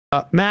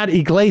Matt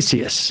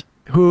Yglesias,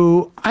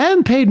 who I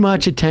haven't paid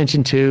much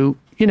attention to.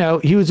 You know,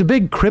 he was a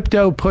big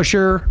crypto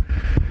pusher.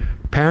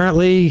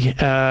 Apparently,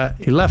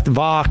 he left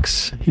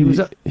Vox.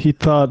 He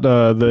thought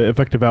the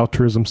effective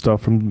altruism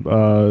stuff from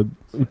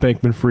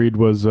Bankman-Fried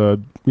was,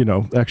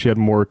 actually had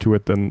more to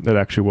it than it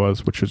actually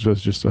was, which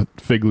was just a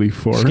fig leaf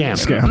for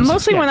scams.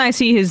 Mostly when I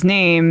see his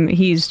name,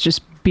 he's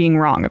just being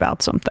wrong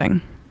about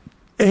something.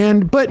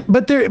 And but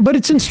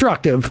it's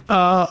instructive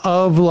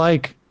of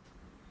like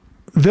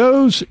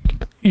those.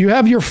 You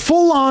have your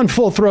full-on,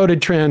 full-throated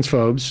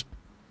transphobes,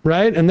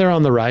 right? And they're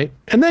on the right.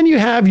 And then you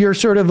have your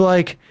sort of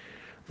like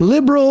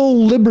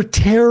liberal,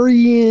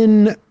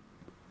 libertarian,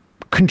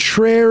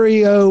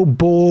 contrario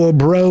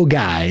bro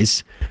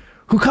guys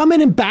who come in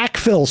and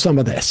backfill some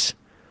of this.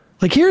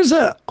 Like, here's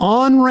a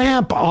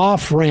on-ramp,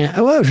 off-ramp.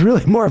 Well, it was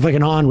really more of like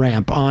an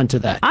on-ramp onto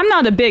that. I'm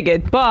not a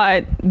bigot,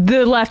 but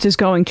the left is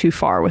going too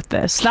far with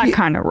this. That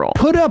kind of role.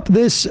 Put up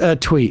this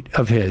tweet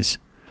of his.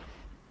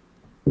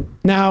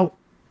 Now,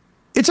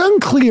 it's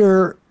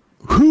unclear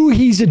who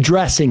he's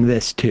addressing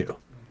this to,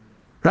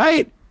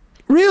 right?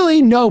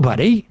 Really,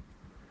 nobody.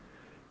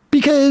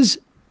 Because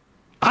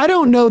I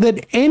don't know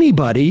that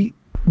anybody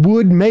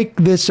would make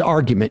this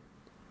argument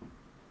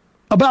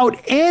about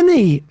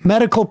any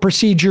medical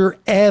procedure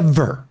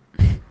ever.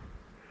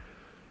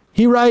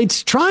 He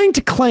writes, trying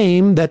to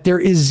claim that there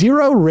is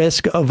zero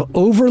risk of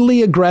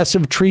overly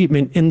aggressive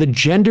treatment in the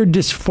gender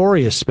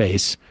dysphoria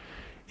space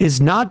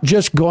is not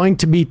just going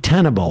to be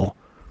tenable.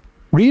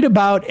 Read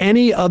about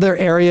any other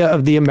area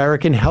of the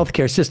American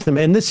healthcare system.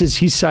 And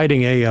he's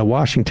citing a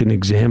Washington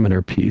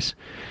Examiner piece.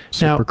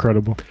 Super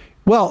credible.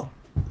 Well,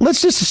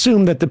 let's just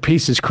assume that the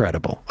piece is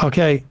credible,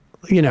 okay?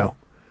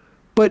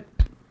 But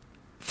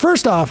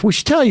first off, we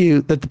should tell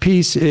you that the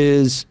piece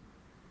is,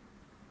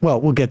 well,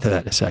 we'll get to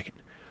that in a second.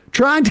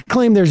 Trying to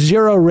claim there's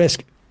zero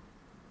risk.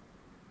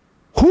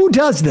 Who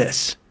does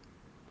this?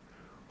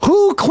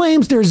 Who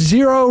claims there's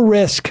zero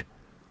risk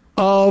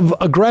of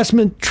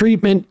aggressive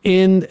treatment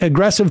in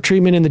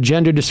the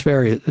gender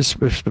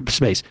dysphoria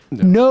space?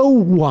 No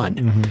one.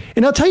 Mm-hmm.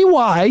 And I'll tell you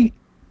why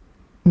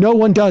no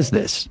one does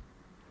this.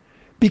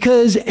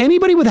 Because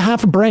anybody with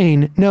half a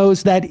brain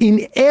knows that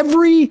in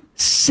every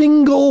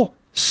single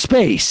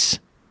space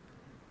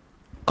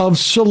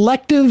of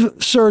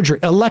elective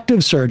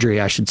surgery,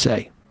 I should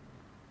say,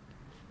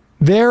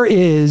 there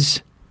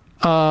is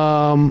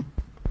a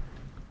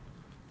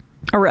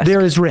risk.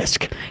 There is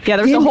risk. Yeah,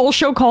 there's a whole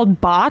show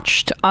called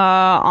Botched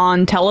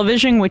on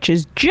television, which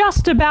is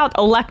just about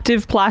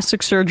elective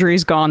plastic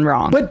surgeries gone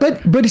wrong. But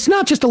it's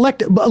not just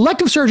elective.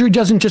 Elective surgery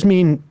doesn't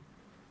mean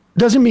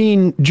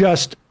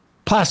just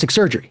plastic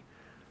surgery.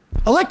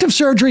 Elective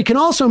surgery can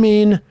also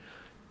mean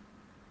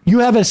you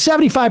have a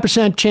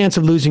 75% chance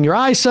of losing your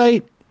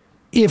eyesight.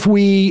 If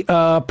we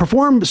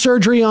perform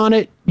surgery on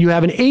it, you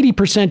have an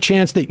 80%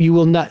 chance that you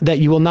will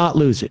not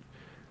lose it.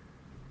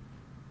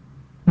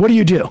 What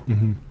do?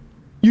 Mm-hmm.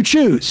 You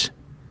choose.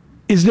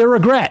 Is there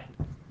regret?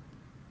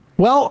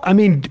 Well, I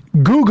mean,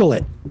 Google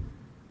it.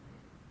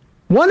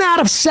 1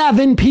 out of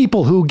 7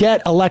 people who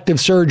get elective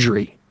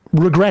surgery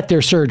regret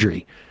their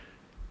surgery.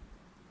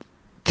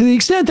 To the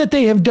extent that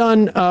they have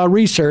done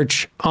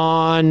research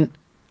on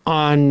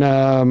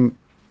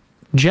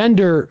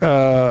gender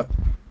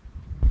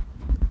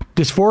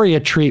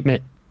dysphoria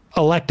treatment,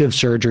 elective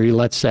surgery,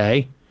 let's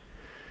say,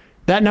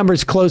 that number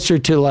is closer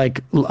to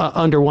like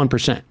under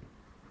 1%.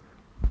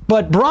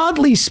 But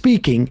broadly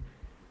speaking,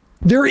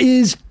 there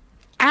is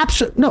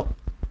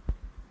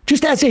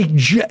just as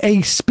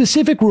a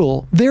specific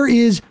rule, there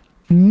is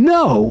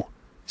no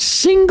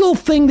single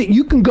thing that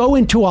you can go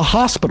into a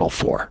hospital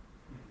for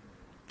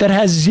that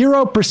has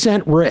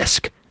 0%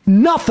 risk.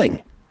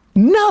 Nothing.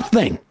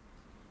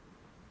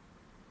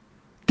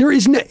 There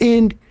is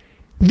and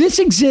this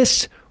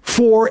exists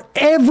for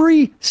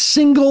every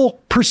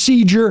single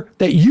procedure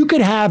that you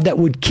could have that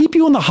would keep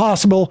you in the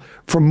hospital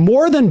for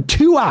more than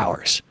 2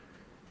 hours.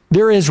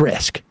 There is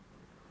risk.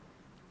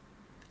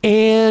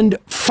 And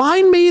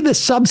find me the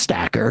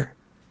Substacker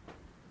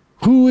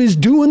who is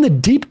doing the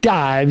deep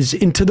dives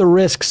into the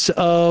risks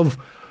of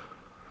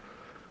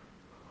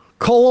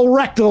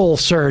colorectal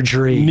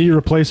surgery, knee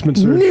replacement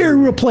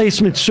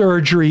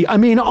surgery. I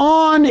mean,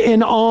 on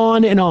and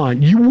on and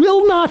on. You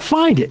will not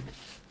find it.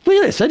 Look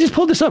at this. I just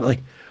pulled this up.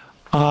 Like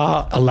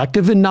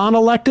elective and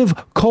non-elective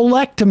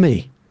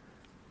colectomy.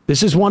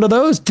 This is one of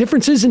those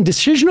differences in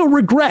decisional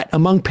regret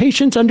among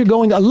patients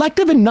undergoing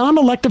elective and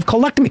non-elective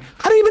colectomy.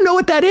 I don't even know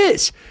what that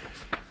is.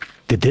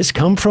 Did this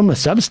come from a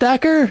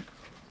Substacker?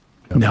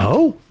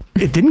 No,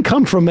 it didn't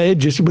come from it.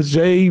 Just was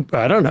I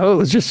don't know. It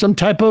was just some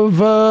type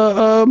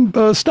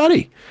of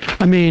study.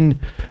 I mean,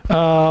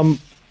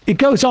 it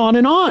goes on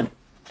and on.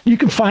 You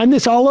can find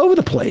this all over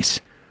the place.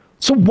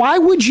 So why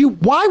would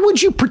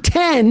you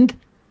pretend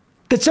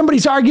that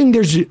somebody's arguing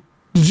there's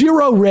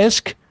zero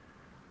risk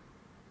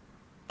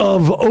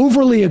of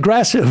overly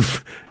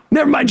aggressive,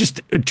 never mind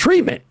just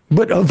treatment,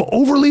 but of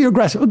overly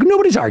aggressive?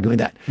 Nobody's arguing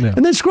that. Yeah.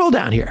 And then scroll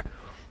down here.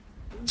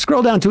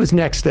 Scroll down to his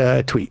next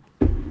tweet.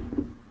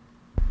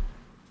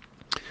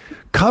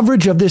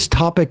 Coverage of this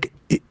topic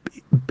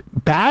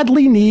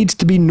badly needs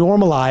to be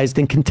normalized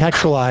and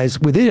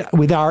contextualized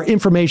with our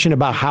information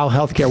about how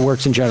healthcare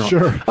works in general.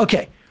 Sure.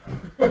 Okay.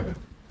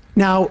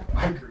 Now,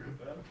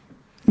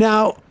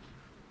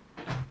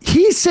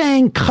 he's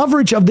saying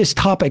coverage of this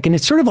topic, and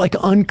it's sort of like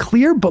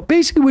unclear, but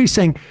basically what he's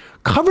saying,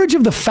 coverage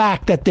of the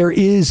fact that there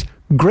is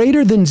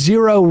greater than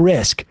zero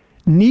risk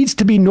needs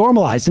to be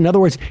normalized. In other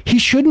words, he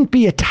shouldn't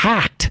be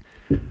attacked.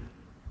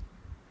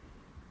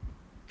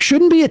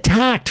 Shouldn't be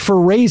attacked for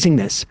raising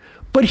this.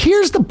 But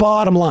here's the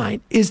bottom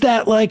line, is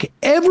that like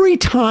every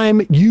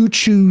time you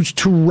choose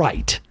to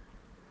write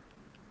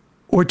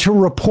or to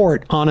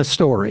report on a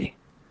story,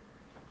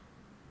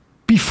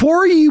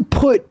 before you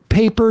put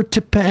paper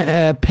to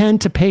pen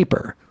to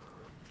paper,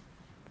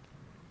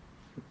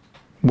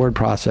 word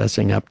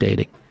processing,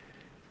 updating,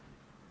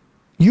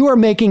 you are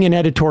making an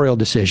editorial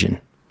decision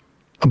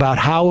about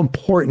how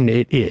important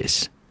it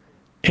is.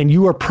 And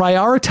you are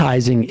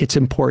prioritizing its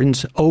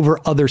importance over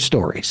other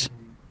stories.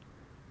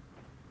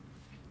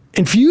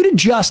 And for you to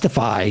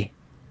justify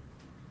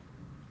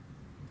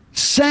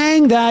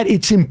saying that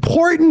it's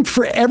important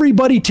for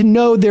everybody to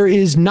know there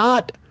is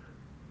not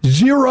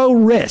zero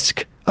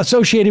risk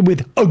associated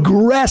with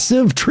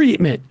aggressive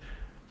treatment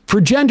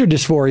for gender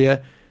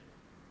dysphoria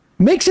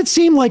makes it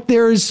seem like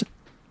there's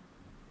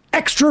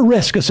extra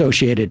risk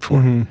associated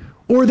for it,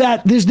 or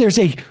that there's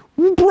a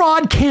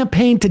broad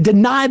campaign to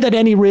deny that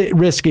any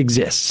risk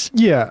exists.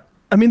 Yeah.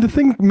 I mean, the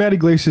thing, Matt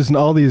Yglesias and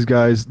all these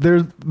guys,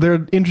 they're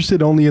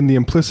interested only in the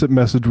implicit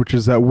message, which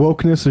is that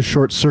wokeness is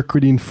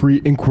short-circuiting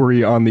free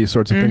inquiry on these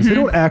sorts of things. They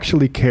don't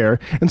actually care.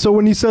 And so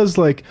when he says,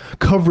 like,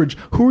 coverage,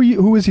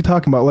 who is he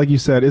talking about? Like you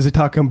said, is he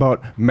talking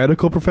about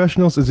medical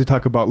professionals? Is he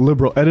talking about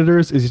liberal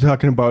editors? Is he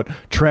talking about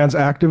trans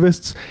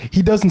activists?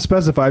 He doesn't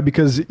specify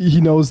because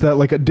he knows that,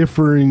 like, a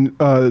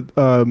different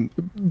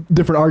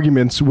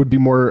arguments would be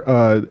more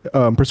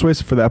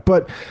persuasive for that.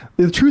 But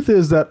the truth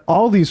is that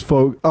all these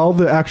folk, all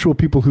the actual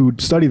people who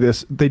study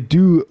this, they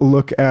do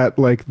look at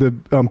like the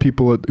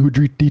people who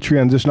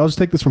detransition. I'll just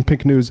take this from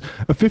Pink News.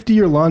 A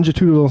 50-year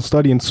longitudinal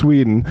study in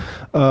Sweden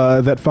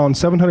that found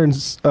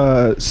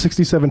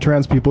 767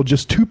 trans people,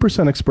 just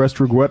 2% expressed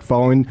regret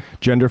following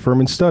gender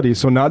affirming studies.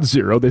 So not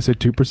zero, they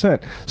said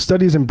 2%.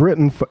 Studies in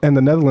Britain and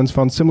the Netherlands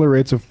found similar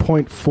rates of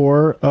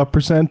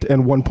 0.4%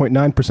 and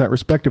 1.9%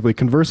 respectively.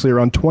 Conversely,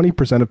 around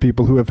 20% of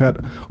people who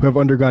have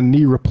undergone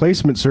knee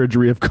replacement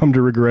surgery have come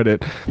to regret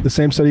it. The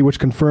same study, which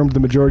confirmed the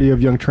majority of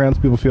young trans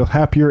people feel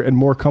happier and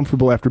more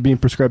comfortable after being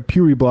prescribed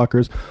puberty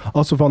blockers,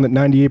 also found that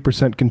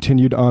 98%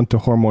 continued on to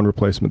hormone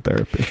replacement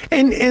therapy.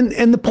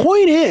 And the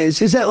point is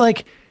that,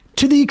 like,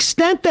 to the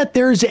extent that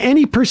there's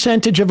any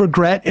percentage of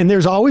regret, and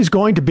there's always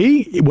going to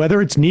be,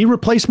 whether it's knee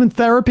replacement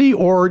therapy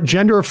or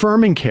gender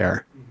affirming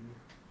care,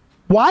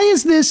 why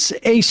is this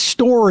a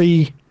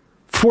story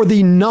for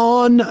the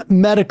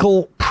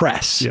non-medical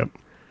press? Yep.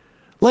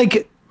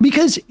 Like,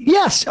 because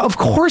yes, of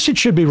course it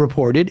should be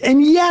reported.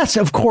 And yes,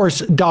 of course,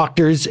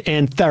 doctors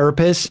and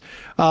therapists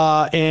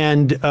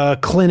and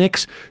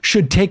clinics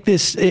should take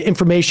this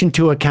information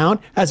into account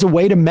as a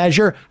way to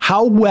measure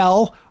how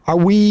well are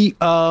we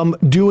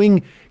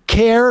doing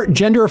care,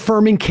 gender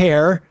affirming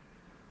care,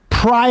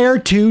 prior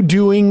to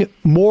doing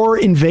more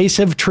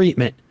invasive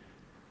treatment.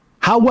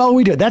 How well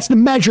we do it. That's the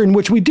measure in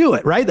which we do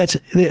it, right? That's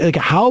like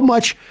how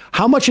much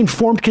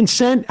informed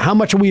consent, how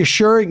much are we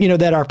assuring,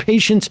 that our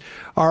patients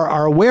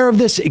are aware of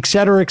this, et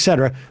cetera, et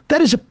cetera.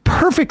 That is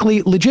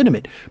perfectly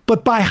legitimate.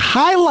 But by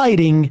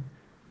highlighting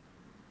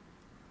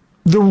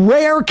the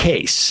rare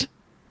case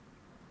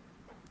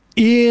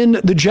in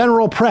the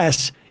general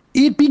press,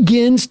 it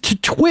begins to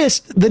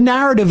twist the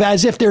narrative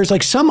as if there's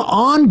like some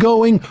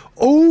ongoing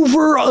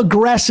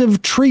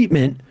over-aggressive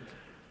treatment.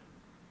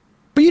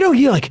 But you don't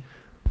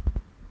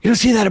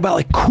see that about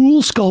like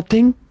cool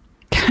sculpting,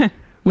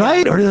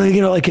 right? Or I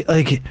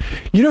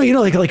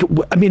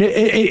mean,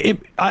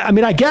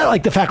 I get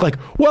like the fact, like,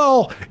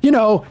 well,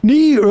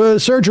 knee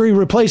surgery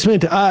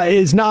replacement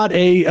is not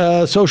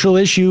a social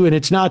issue, and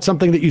it's not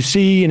something that you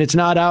see, and it's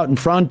not out in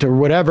front or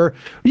whatever.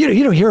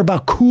 You don't hear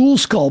about cool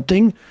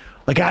sculpting.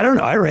 Like, I don't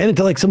know. I ran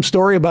into like some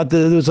story about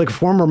there was like a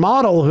former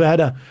model who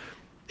had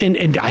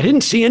and I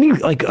didn't see any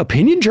like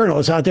opinion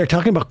journalists out there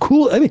talking about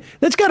cool. I mean,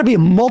 that's got to be a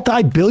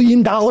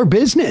multi-billion-dollar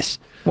business.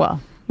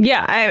 Well,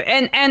 yeah,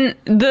 and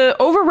the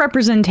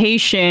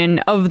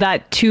overrepresentation of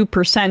that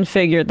 2%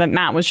 figure that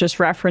Matt was just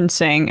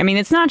referencing, I mean,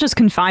 it's not just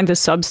confined to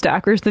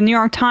Substackers. The New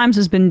York Times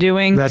has been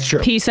doing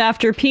piece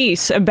after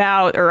piece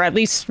about, or at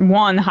least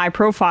one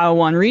high-profile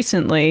one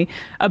recently,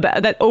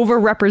 about that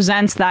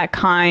overrepresents that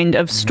kind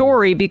of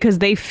story because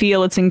they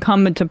feel it's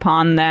incumbent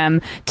upon them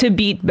to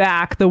beat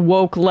back the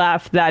woke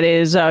left that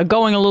is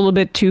going a little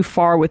bit too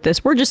far with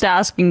this. We're just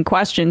asking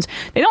questions.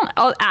 They don't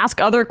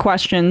ask other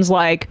questions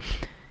like,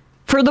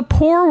 for the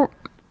poor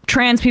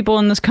trans people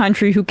in this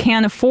country who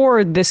can't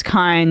afford this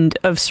kind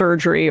of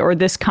surgery or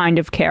this kind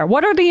of care,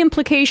 what are the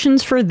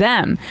implications for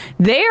them?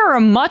 They are a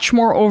much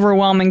more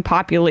overwhelming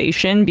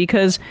population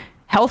because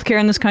healthcare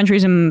in this country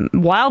is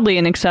wildly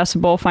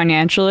inaccessible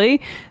financially,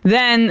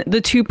 then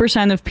the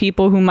 2% of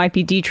people who might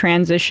be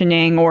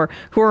detransitioning or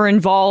who are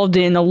involved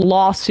in a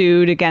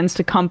lawsuit against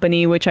a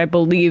company, which I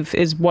believe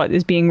is what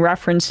is being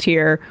referenced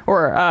here,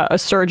 or a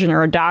surgeon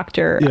or a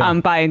doctor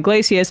by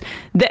Yglesias,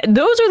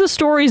 those are the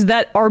stories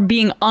that are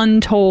being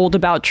untold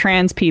about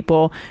trans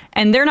people.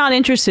 And they're not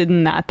interested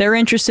in that. They're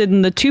interested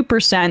in the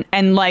 2%.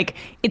 And like,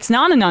 it's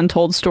not an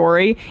untold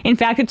story. In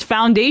fact, it's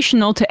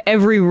foundational to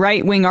every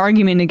right-wing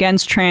argument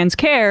against trans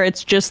care.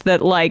 It's just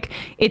that, like,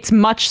 it's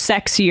much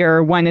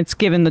sexier when it's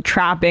given the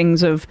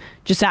trappings of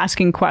just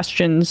asking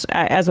questions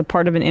as a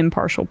part of an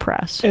impartial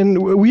press.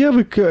 And we have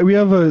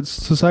a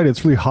society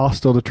that's really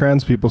hostile to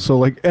trans people. So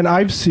like, and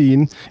I've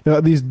seen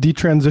these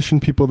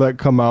detransition people that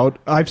come out.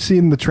 I've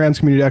seen the trans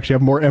community actually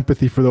have more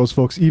empathy for those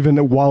folks, even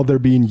while they're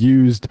being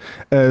used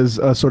as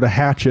a sort of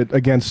hatchet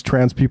against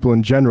trans people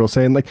in general,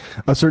 saying like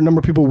a certain number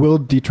of people will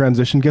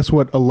detransition. Guess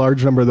what? A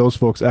large number of those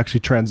folks actually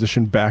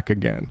transition back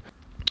again.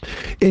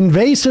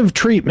 Invasive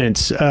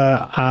treatments.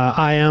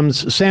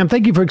 IAM's Sam,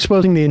 thank you for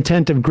exposing the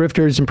intent of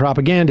grifters and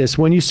propagandists.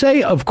 When you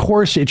say, of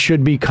course, it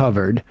should be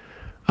covered,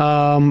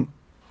 can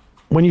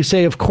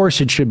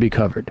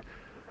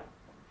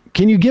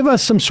you give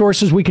us some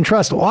sources we can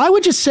trust? Well, I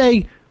would just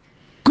say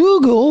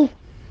Google.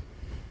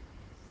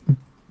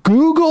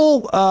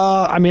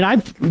 I mean,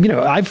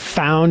 I've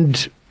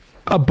found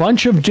a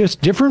bunch of just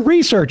different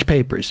research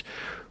papers.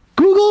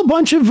 Google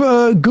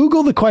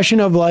the question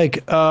of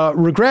like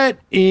regret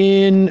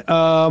in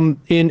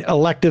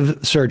elective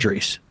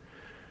surgeries,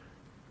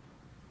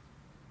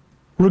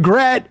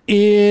 regret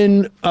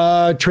in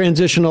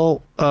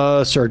transitional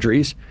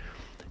surgeries,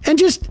 and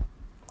just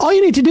all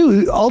you need to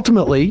do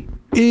ultimately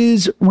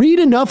is read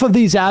enough of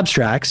these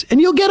abstracts,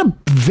 and you'll get a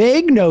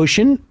vague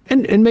notion,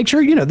 and make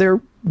sure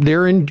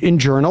they're in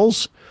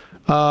journals,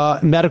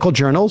 medical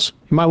journals.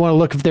 You might want to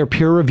look if they're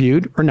peer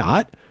reviewed or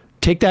not.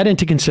 Take that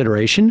into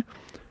consideration.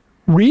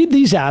 Read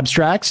these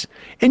abstracts,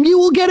 and you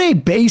will get a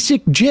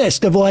basic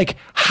gist of like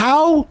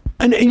how,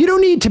 and you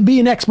don't need to be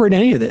an expert in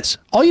any of this.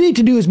 All you need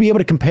to do is be able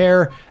to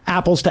compare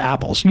apples to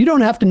apples. You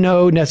don't have to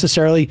know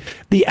necessarily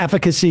the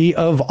efficacy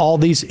of all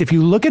these. If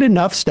you look at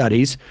enough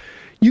studies,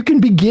 you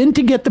can begin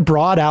to get the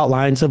broad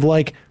outlines of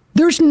like,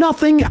 there's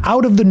nothing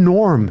out of the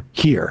norm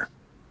here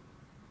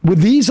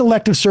with these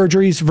elective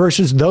surgeries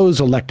versus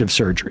those elective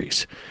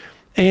surgeries.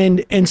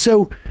 And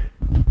so,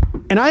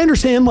 and I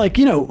understand, like,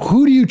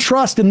 who do you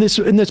trust in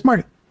this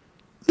market?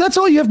 That's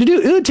all you have to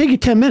do. It'll take you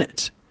 10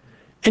 minutes.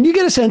 And you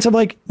get a sense of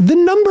like, the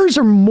numbers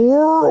are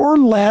more or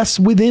less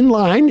within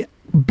line.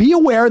 Be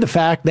aware of the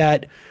fact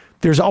that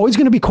there's always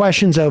going to be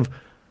questions of,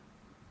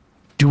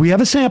 do we have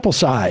a sample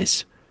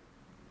size?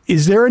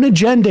 Is there an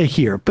agenda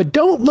here? But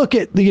don't look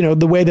at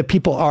the way that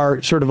people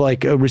are sort of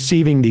like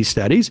receiving these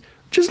studies.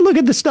 Just look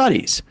at the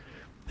studies.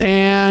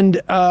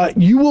 And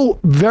you will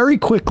very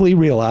quickly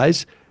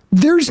realize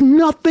there's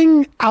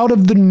nothing out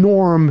of the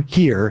norm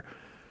here.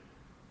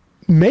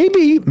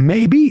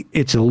 Maybe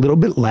it's a little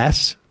bit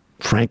less,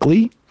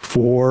 frankly,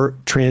 for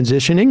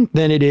transitioning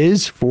than it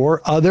is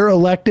for other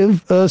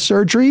elective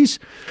surgeries,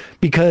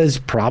 because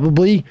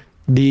probably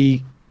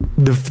the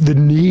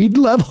need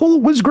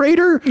level was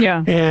greater.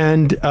 Yeah.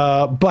 And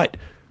but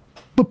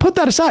put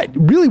that aside.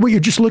 Really, what you're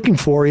just looking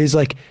for is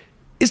like,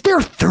 is there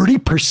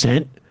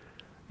 30%?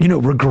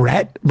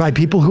 Regret by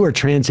people who are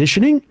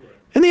transitioning?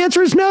 And the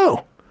answer is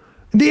no.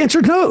 The answer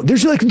is no.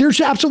 There's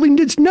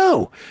absolutely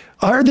no.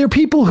 Are there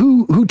people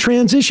who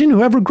transition who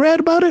have regret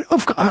about it?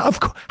 Of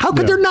course. How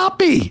could there not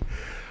be?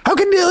 How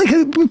could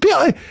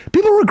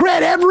people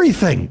regret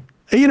everything?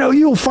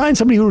 You'll find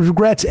somebody who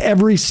regrets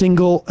every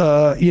single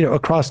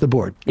across the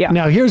board. Yeah.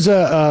 Now here's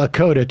a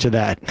coda to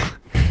that.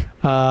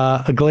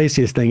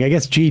 Yglesias thing. I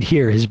guess Jeet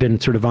here has been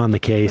sort of on the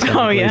case.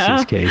 On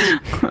Yglesias case,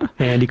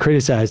 and he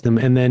criticized them,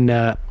 and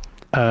then.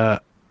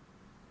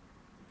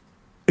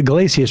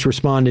 Yglesias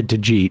responded to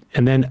Jeet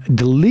and then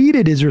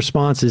deleted his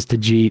responses to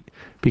Jeet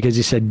because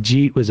he said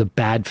Jeet was a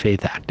bad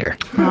faith actor.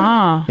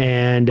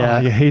 And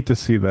you hate to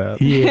see that.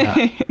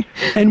 Yeah.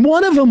 And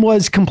one of them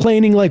was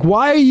complaining like,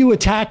 why are you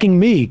attacking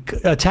me?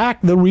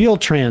 Attack the real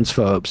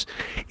transphobes.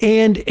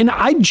 And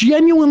I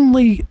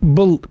genuinely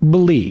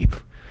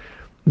believe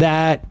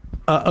that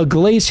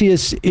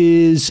Yglesias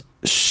is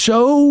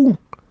so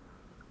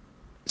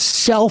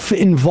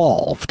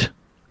self-involved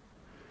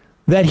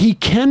that he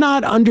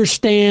cannot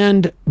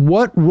understand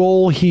what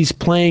role he's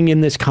playing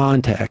in this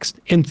context,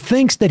 and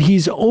thinks that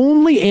he's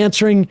only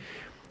answering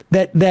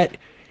that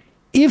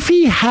if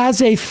he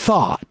has a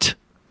thought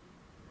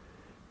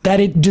that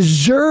it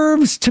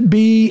deserves to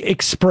be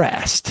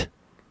expressed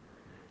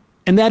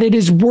and that it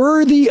is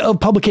worthy of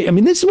publication. I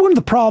mean, this is one of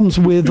the problems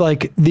with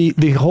like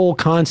the whole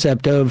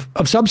concept of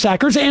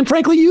Substackers and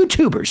frankly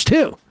YouTubers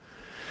too,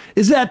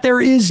 is that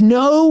there is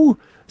no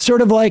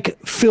sort of like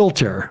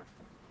filter.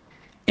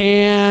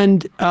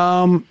 And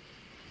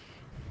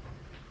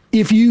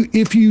if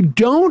you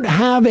don't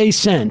have a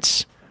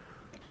sense,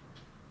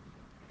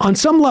 on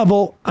some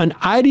level, an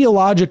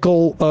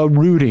ideological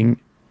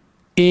rooting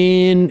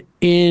in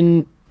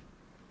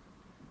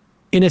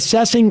in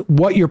assessing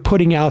what you're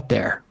putting out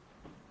there,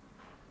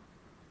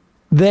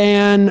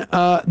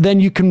 then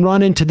you can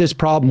run into this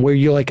problem where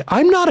you're like,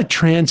 I'm not a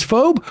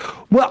transphobe.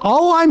 Well,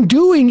 all I'm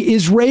doing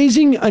is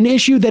raising an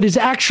issue that is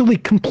actually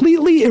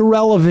completely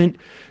irrelevant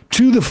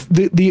to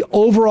the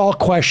overall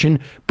question,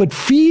 but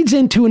feeds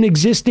into an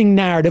existing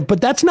narrative. But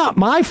that's not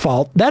my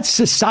fault. That's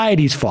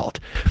society's fault.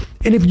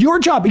 And if your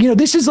job,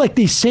 this is like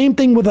the same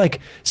thing with like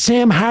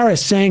Sam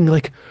Harris saying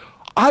like,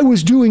 I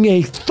was doing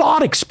a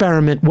thought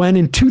experiment when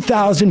in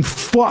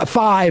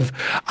 2005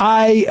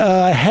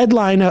 I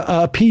headline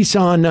a piece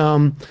on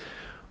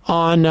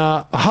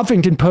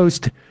Huffington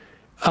Post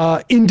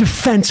in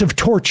defense of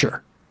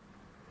torture.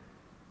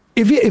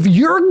 If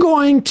you're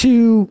going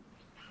to,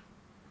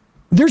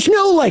 there's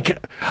no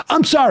like,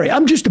 I'm sorry,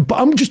 I'm just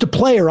a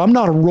player. I'm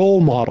not a role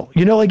model.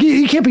 Like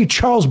you can't be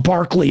Charles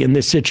Barkley in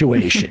this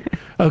situation.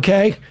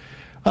 Okay,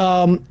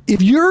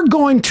 if you're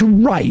going to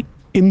write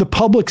in the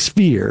public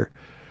sphere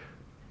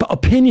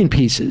opinion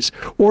pieces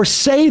or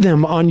say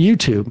them on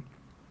YouTube,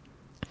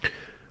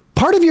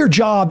 part of your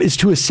job is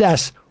to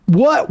assess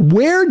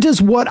where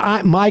does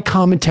my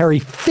commentary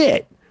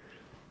fit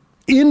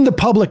in the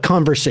public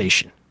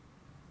conversation.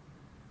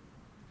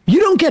 You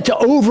don't get to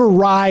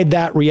override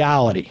that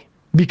reality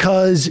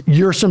because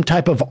you're some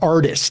type of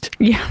artist.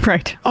 Yeah,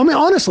 right. I mean,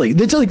 honestly,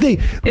 it's like this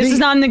is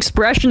not an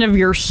expression of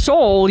your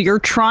soul. You're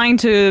trying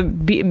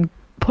to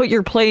put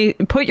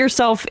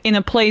yourself in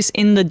a place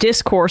in the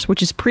discourse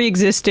which is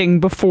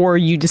pre-existing before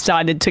you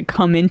decided to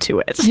come into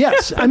it.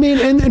 Yes. I mean,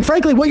 and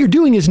frankly, what you're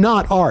doing is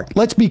not art.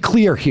 Let's be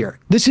clear here.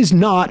 This is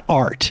not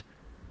art.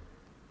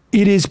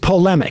 It is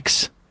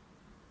polemics.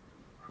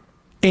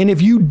 And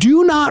if you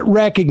do not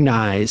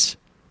recognize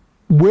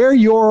where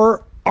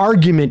your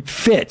argument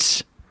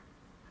fits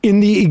in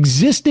the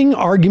existing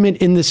argument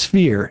in the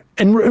sphere,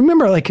 and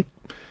remember, like,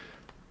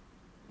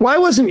 why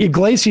wasn't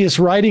Yglesias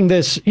writing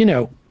this,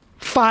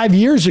 5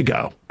 years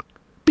ago?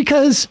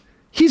 Because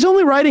he's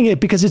only writing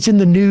it because it's in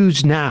the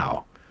news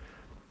now.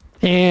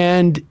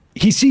 And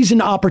he sees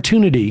an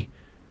opportunity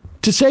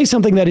to say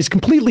something that is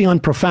completely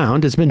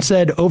unprofound. Has been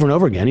said over and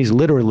over again. He's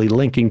literally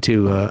linking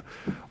to a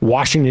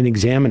Washington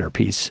Examiner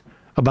piece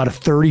about a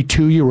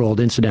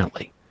 32-year-old,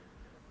 incidentally,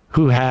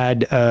 who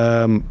had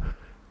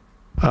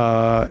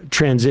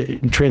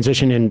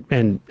transition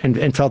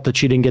and felt that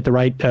she didn't get the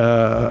right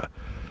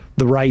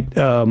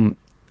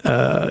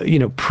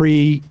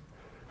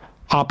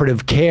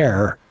pre-operative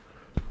care,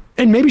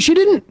 and maybe she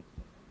didn't.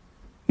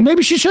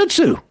 Maybe she should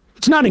sue.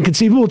 It's not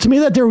inconceivable to me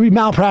that there would be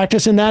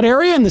malpractice in that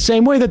area in the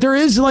same way that there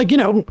is, like,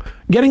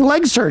 getting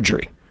leg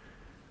surgery.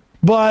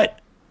 But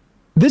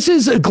this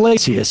is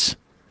Yglesias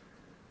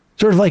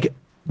sort of like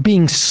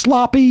being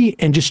sloppy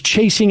and just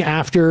chasing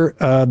after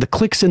the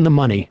clicks and the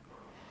money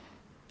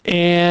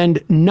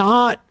and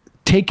not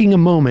taking a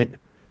moment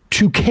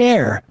to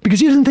care, because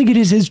he doesn't think it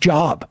is his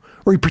job,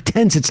 or he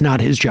pretends it's not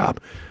his job,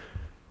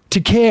 to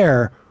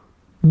care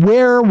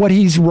where what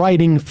he's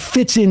writing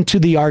fits into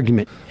the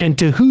argument and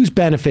to whose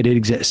benefit it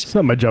exists. It's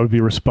not my job to be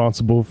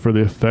responsible for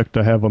the effect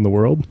I have on the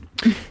world.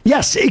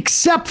 Yes,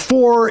 except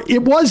for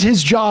it was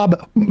his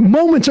job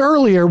moments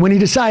earlier when he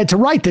decided to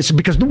write this,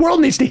 because the world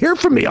needs to hear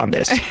from me on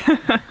this.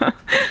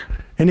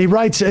 And he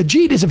writes,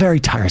 Jeet is a very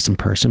tiresome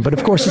person, but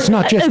of course it's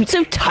not just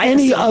so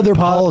any other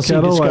policy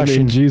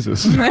discussion.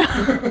 Jesus.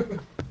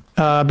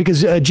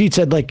 Because Jeet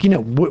said, like,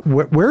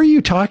 where are you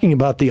talking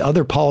about the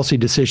other policy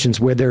decisions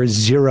where there is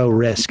zero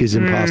risk is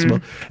impossible?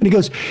 And he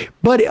goes,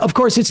 but of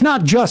course, it's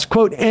not just,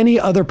 quote, any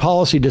other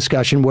policy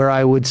discussion where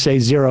I would say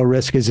zero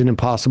risk is an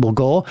impossible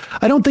goal.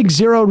 I don't think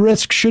zero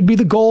risk should be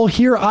the goal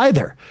here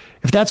either.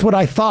 If that's what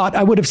I thought,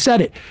 I would have said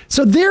it.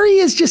 So there he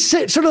is, just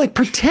sort of like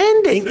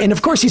pretending. And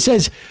of course, he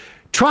says,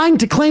 trying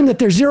to claim that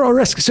there's zero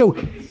risk. So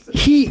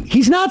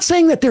he's not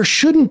saying that there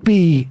should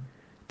be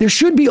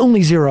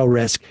only zero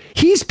risk.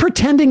 He's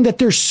pretending that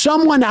there's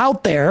someone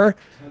out there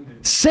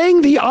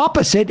saying the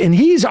opposite, and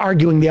he's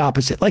arguing the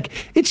opposite. Like,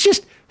 it's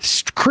just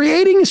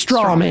creating a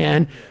straw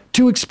man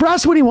to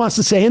express what he wants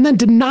to say and then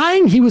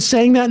denying he was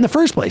saying that in the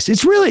first place.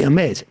 It's really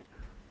amazing.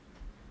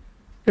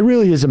 It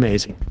really is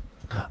amazing.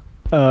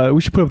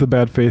 We should put up the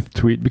bad faith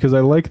tweet, because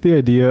I like the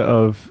idea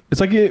of, it's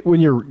like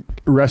when you're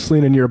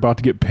wrestling and you're about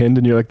to get pinned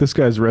and you're like, this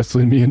guy's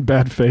wrestling me in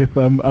bad faith.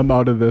 I'm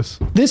out of this.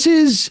 This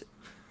is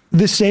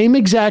the same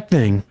exact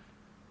thing.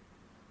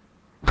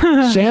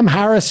 Sam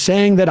Harris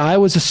saying that I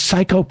was a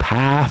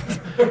psychopath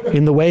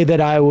in the way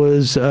that I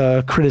was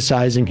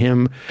criticizing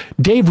him.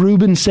 Dave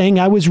Rubin saying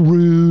I was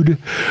rude.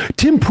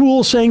 Tim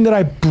Pool saying that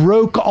I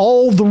broke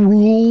all the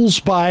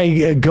rules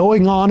by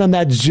going on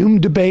that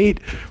Zoom debate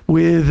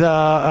with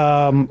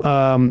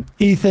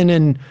Ethan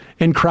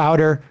and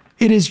Crowder.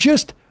 It is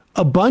just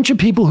a bunch of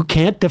people who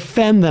can't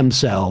defend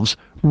themselves,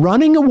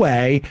 running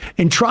away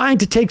and trying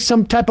to take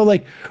some type of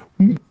like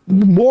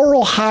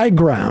moral high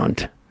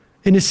ground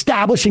in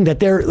establishing that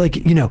they're like,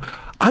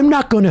 I'm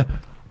not going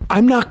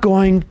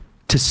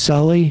to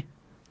sully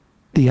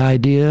the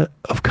idea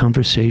of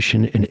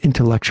conversation and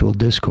intellectual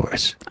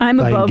discourse. I'm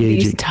above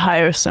these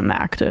tiresome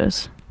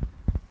actors.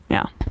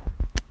 Yeah.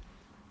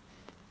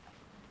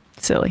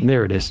 Silly.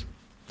 There it is.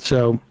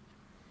 So,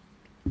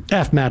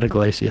 F. Matt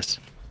Yglesias.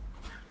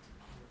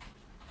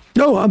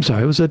 No, I'm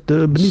sorry. Was that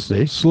beneath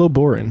me? Slow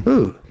boring.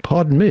 Oh,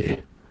 pardon me.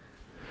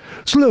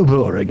 Slow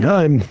boring.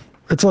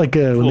 It's like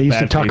when they used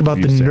to talk about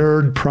the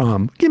nerd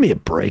prom. Give me a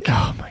break.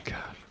 Oh my god.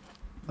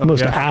 The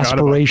most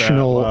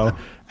aspirational,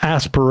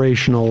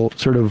 aspirational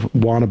sort of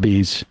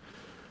wannabes.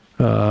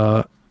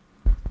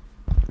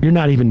 You're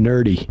not even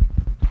nerdy.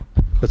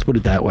 Let's put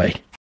it that way.